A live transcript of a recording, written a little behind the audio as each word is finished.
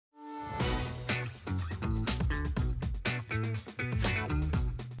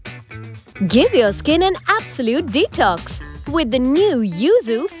Give your skin an absolute detox with the new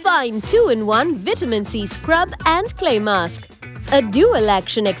Yuzu Fine 2-in-1 Vitamin C Scrub and Clay Mask. A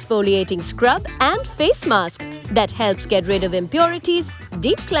dual-action exfoliating scrub and face mask that helps get rid of impurities,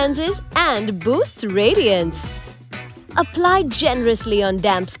 deep cleanses and boosts radiance. Apply generously on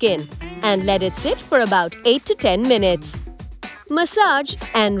damp skin and let it sit for about 8 to 10 minutes. Massage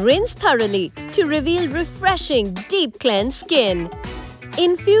and rinse thoroughly to reveal refreshing, deep-cleansed skin.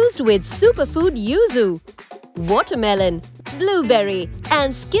 Infused with superfood yuzu, watermelon, blueberry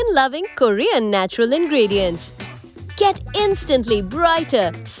and skin-loving Korean natural ingredients. Get instantly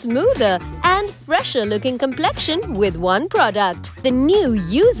brighter, smoother and fresher-looking complexion with one product. The new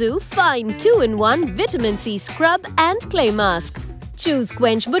Yuzu Fine 2-in-1 Vitamin C Scrub and Clay Mask. Choose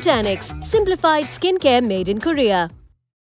Quench Botanics, simplified skincare made in Korea.